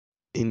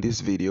In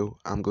this video,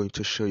 I'm going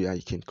to show you how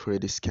you can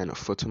create this kind of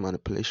photo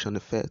manipulation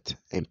effect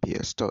in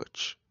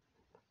PICSART.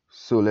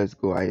 So let's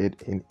go ahead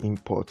and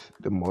import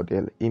the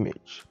model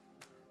image.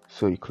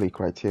 So you click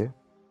right here,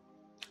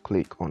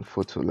 click on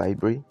photo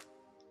library.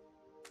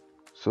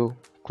 So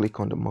click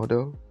on the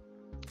model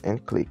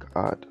and click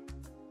add.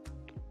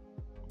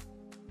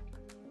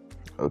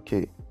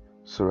 Okay,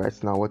 so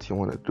right now what you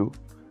want to do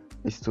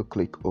is to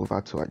click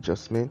over to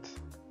adjustment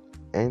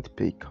and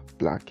pick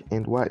black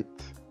and white.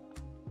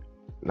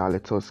 Now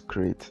let us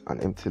create an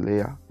empty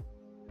layer.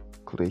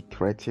 Click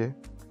right here,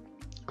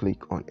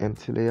 click on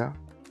empty layer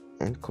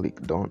and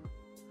click done.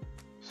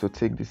 So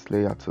take this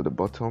layer to the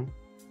bottom,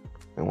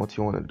 and what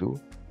you want to do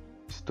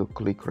is to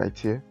click right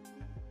here,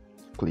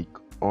 click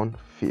on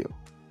fill.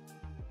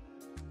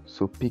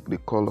 So pick the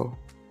color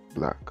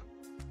black.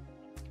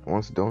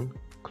 Once done,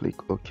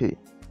 click OK.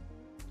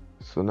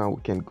 So now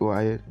we can go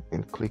ahead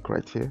and click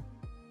right here,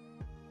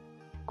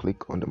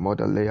 click on the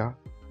model layer,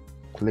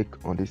 click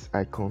on this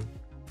icon,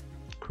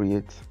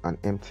 create an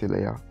empty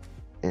layer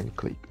and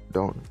click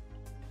done.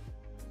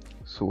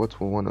 So what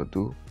we want to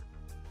do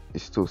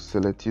is to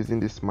select using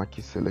this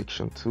marquee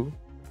selection tool.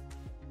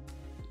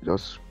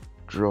 Just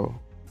draw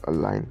a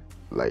line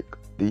like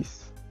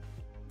this.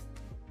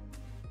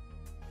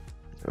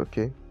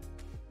 Okay,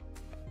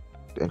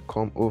 then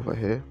come over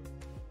here,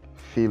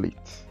 fill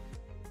it.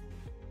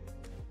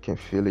 You can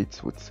fill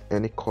it with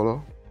any color.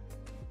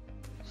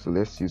 So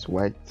let's use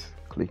white.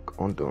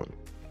 Click on done.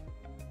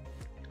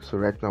 So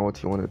right now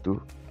what you want to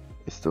do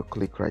is to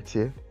click right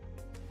here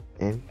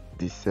and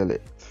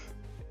deselect.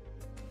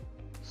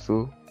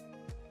 So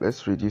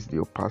let's reduce the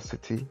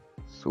opacity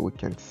so we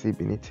can see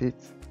beneath it.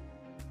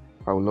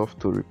 I would love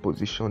to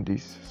reposition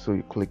this, so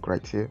you click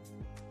right here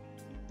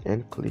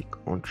and click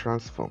on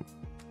transform.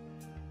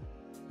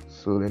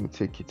 So let me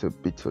take it a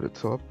bit to the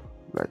top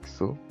like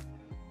so,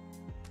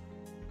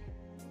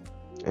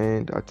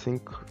 and I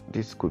think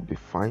this could be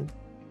fine.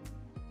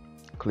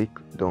 Click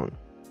done.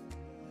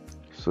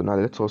 So now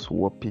let us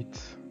warp it.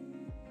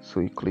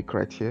 So you click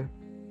right here,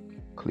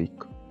 click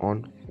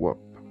on warp.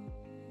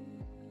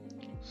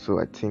 So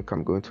I think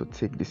I'm going to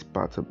take this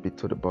part a bit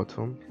to the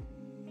bottom,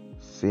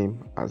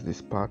 same as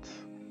this part,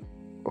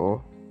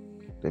 or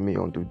let me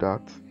undo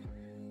that.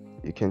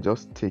 You can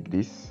just take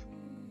this,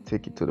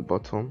 take it to the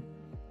bottom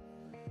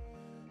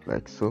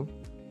like so,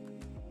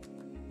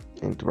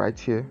 and right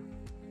here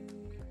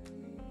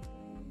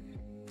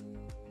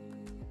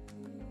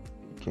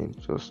you can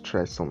just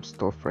try some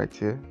stuff right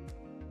here,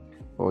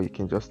 or you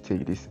can just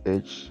take this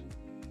edge,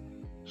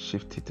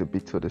 shift it a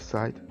bit to the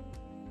side,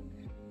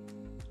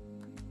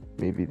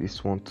 maybe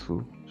this one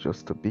too,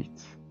 just a bit.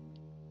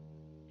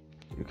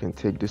 You can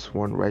take this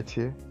one right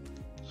here,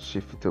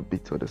 shift it a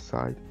bit to the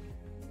side,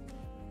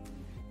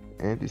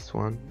 and this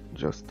one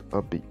just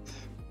a bit.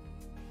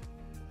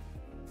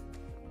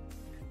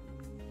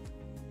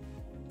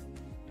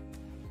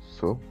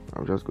 So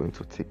I'm just going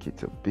to take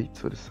it a bit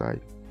to the side,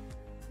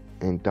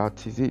 and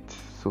that is it.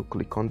 So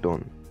click on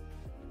done.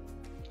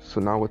 So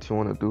now what you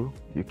want to do,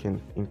 you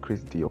can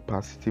increase the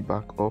opacity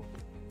back up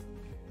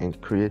and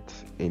create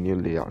a new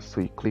layer. So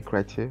you click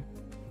right here,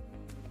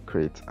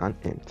 create an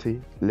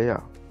empty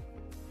layer.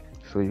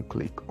 So you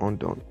click on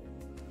done.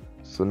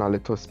 So now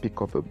let us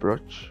pick up a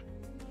brush.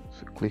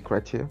 So click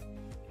right here,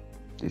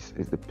 this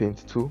is the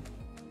paint tool,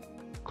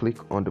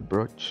 click on the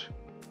brush,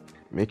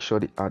 make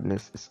sure the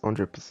hardness is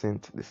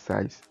 100%, the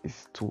size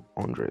is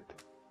 200.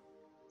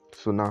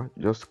 So now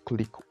just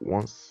click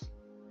once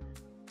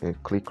and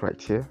click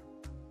right here,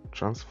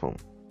 transform.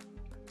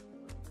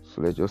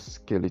 So let's just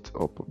scale it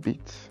up a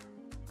bit.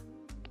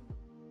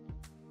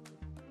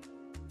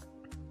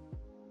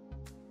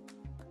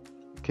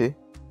 Okay,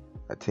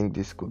 I think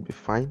this could be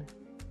fine.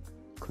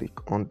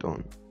 Click on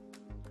done.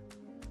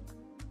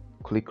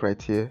 Click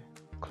right here,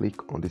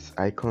 click on this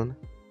icon,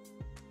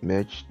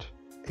 merged,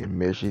 and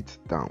merge it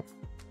down.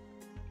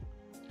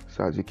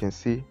 So as you can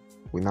see,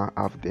 we now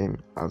have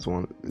them as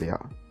one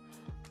layer.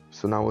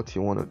 So now what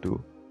you want to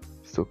do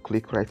is to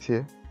click right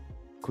here,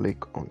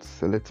 click on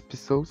select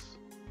pixels,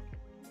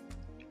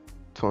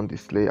 turn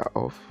this layer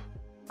off,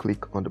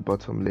 click on the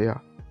bottom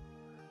layer,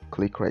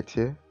 click right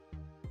here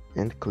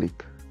and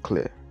click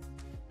clear.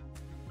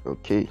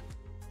 Okay,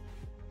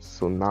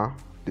 so now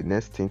the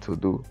next thing to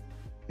do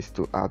is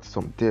to add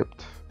some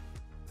depth,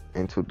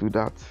 and to do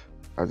that,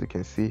 as you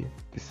can see,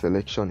 the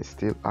selection is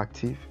still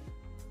active.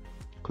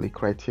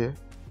 Click right here,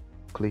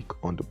 click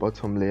on the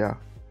bottom layer,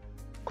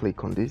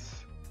 click on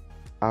this,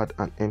 add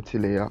an empty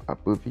layer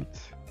above it,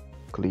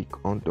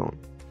 click on done.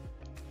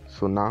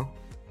 So now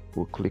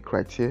we'll click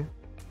right here,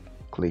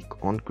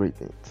 click on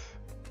gradient.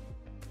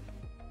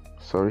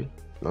 Sorry,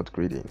 not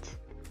gradient.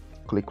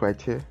 Click right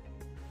here,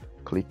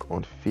 click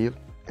on fill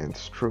and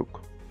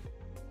stroke.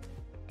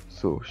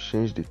 So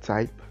change the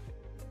type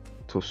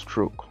to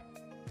stroke,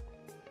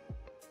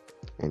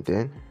 and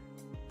then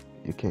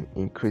you can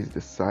increase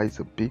the size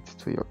a bit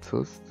to your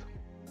taste.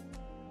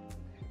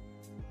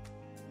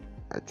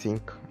 I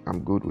think I'm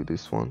good with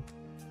this one.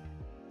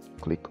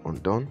 Click on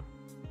done,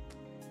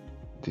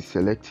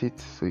 deselect it.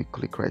 So you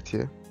click right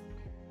here,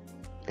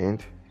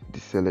 and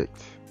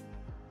deselect.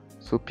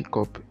 So pick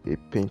up a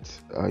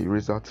paint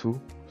eraser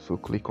tool. So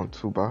click on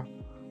toolbar,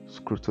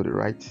 scroll to the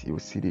right, you will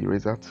see the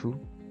eraser tool.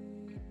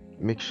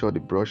 Make sure the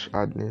brush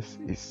hardness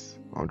is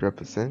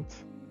 100%,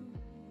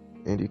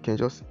 and you can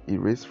just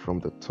erase from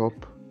the top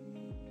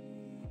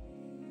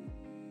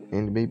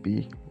and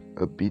maybe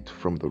a bit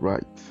from the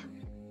right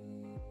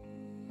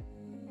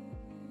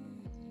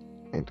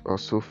and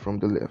also from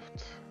the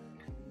left.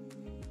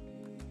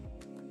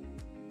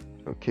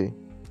 Okay,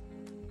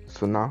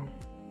 so now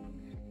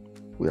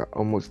we are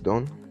almost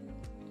done.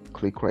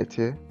 Click right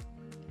here,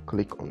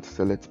 click on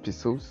select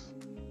pixels,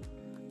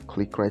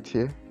 click right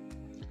here,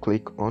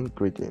 click on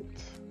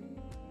gradient.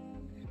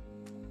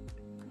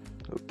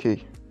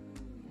 Okay,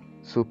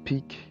 so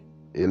pick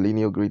a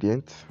linear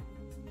gradient,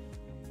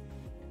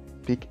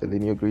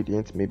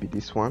 maybe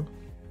this one.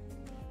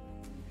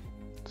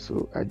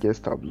 So I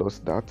guess I've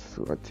lost that,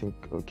 so I think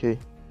okay,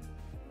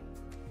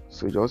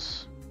 so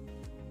just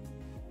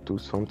do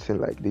something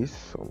like this,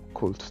 some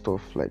cool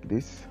stuff like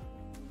this.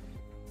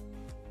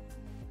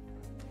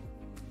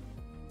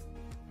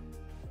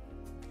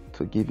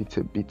 To give it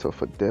a bit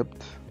of a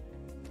depth,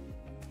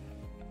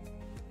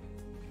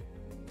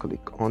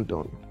 click on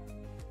done.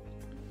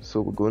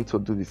 So we're going to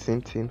do the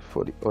same thing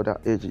for the other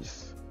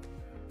edges.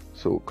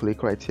 So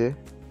click right here,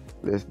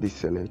 let's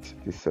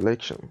deselect the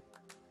selection.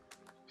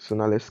 So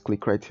now let's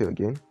click right here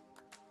again,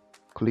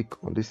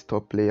 click on this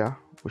top layer,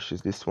 which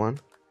is this one,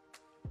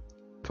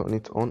 turn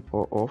it on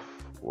or off,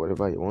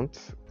 whatever you want.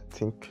 I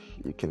think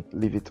you can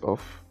leave it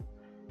off.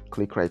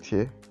 Click right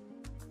here,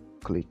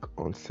 click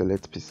on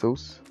select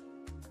pixels.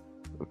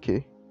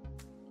 Okay,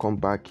 come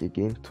back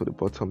again to the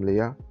bottom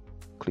layer,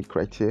 click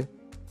right here,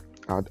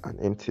 add an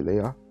empty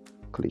layer,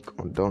 click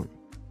on done.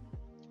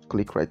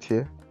 Click right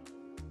here,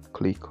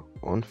 click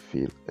on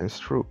fill and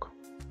stroke.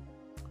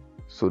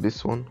 So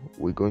this one,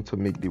 we're going to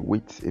make the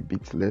width a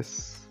bit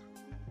less.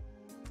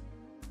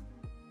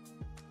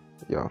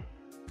 Yeah,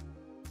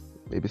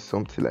 maybe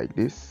something like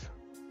this.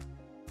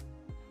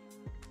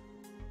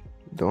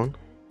 Done.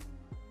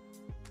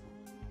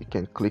 You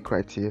can click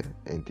right here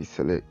and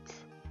deselect.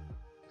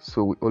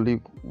 So we're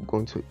only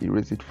going to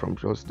erase it from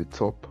just the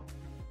top,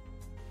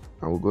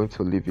 and we're going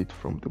to leave it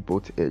from the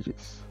both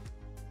edges.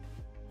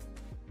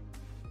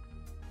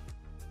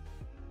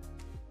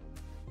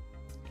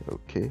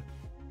 Okay,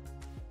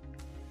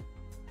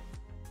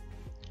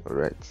 all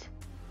right,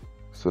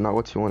 so now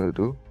what you want to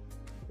do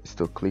is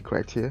to click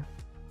right here,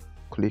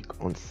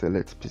 click on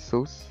select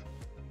pixels,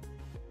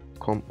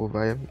 come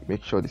over here,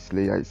 make sure this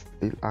layer is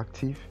still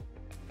active,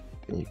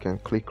 then you can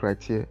click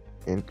right here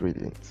and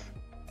gradient.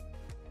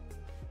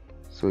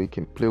 So you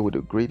can play with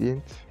the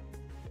gradient,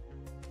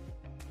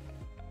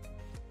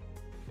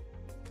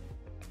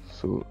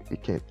 so you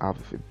can have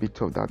a bit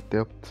of that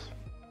depth.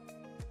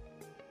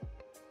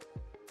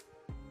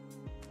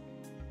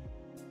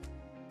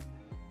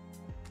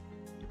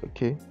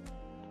 Okay,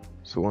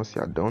 so once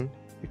you are done,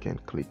 you can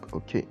click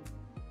OK.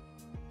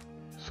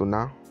 So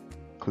now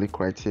click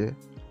right here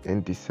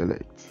and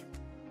deselect.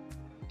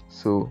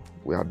 So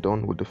we are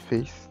done with the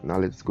face. Now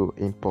let's go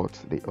import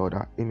the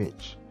other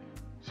image.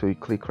 So you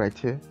click right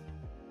here,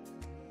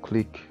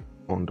 click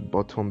on the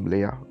bottom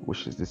layer,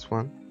 which is this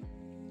one,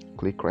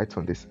 click right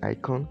on this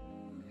icon,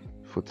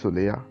 photo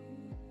layer,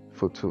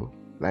 photo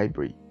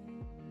library.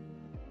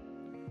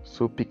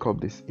 So pick up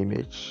this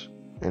image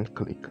and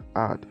click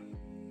add.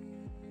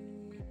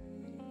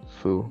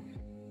 So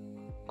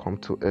come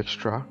to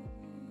extra,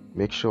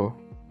 make sure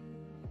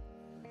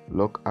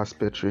lock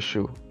aspect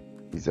ratio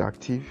is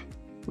active,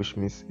 which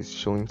means it's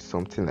showing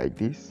something like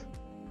this,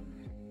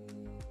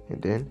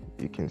 and then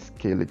you can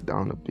scale it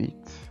down a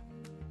bit.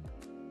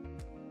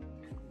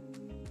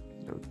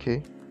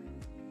 Okay,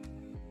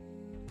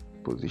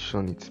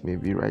 position it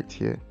maybe right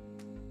here.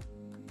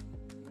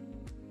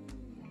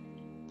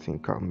 I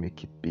think I'll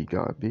make it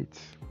bigger a bit.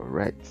 All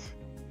right,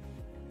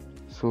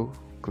 so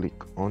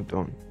click on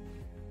done.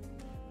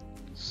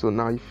 So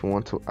now if you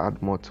want to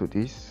add more to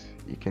this,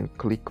 you can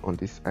click on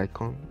this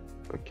icon.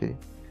 Okay,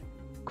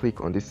 click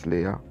on this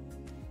layer,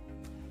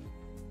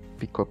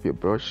 pick up your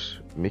brush,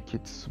 make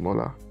it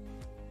smaller.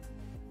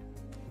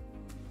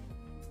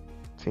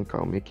 I think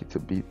I'll make it a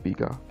bit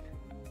bigger.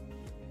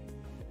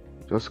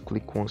 Just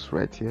click once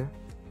right here,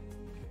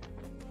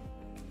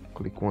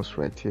 click once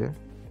right here,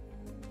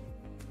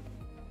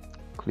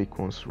 click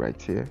once right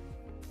here,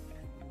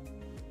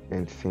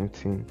 and same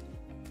thing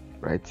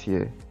right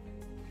here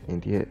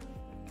and here.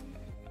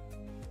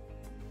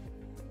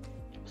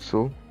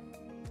 So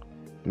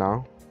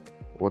now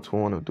what we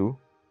want to do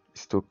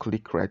is to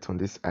click right on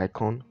this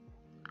icon,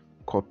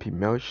 copy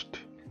merged,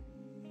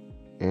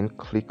 and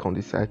click on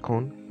this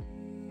icon,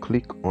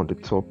 click on the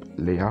top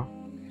layer,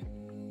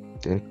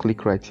 then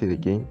click right here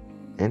again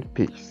and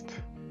paste.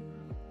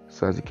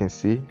 So as you can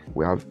see,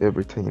 we have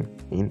everything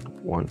in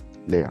one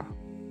layer.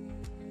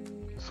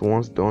 So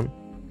once done,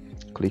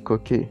 click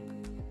OK.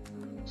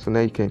 So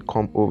now you can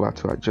come over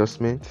to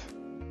adjustment,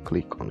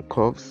 click on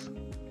curves.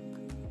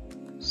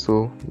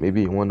 So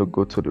maybe you want to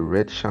go to the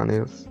red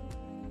channels,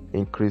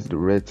 increase the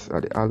reds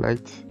at the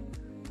highlight,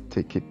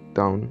 take it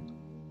down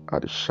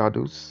at the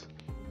shadows.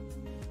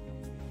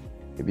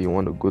 Maybe you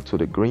want to go to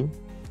the green,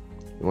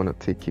 you want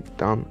to take it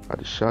down at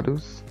the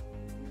shadows,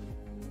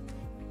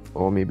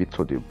 or maybe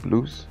to the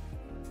blues,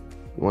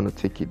 you want to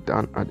take it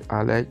down at the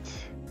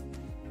highlights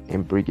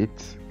and bring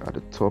it at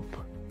the top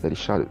of the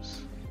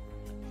shadows.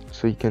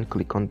 So you can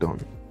click on done,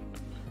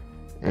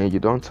 and you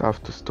don't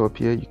have to stop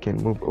here. You can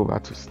move over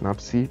to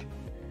Snapseed,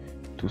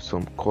 do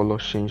some color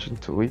changing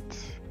to it,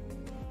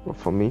 but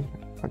for me,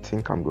 I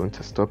think I'm going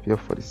to stop here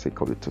for the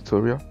sake of the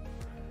tutorial.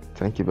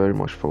 Thank you very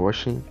much for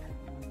watching,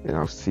 and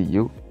I'll see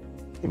you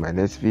in my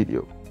next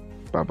video.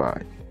 Bye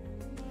bye.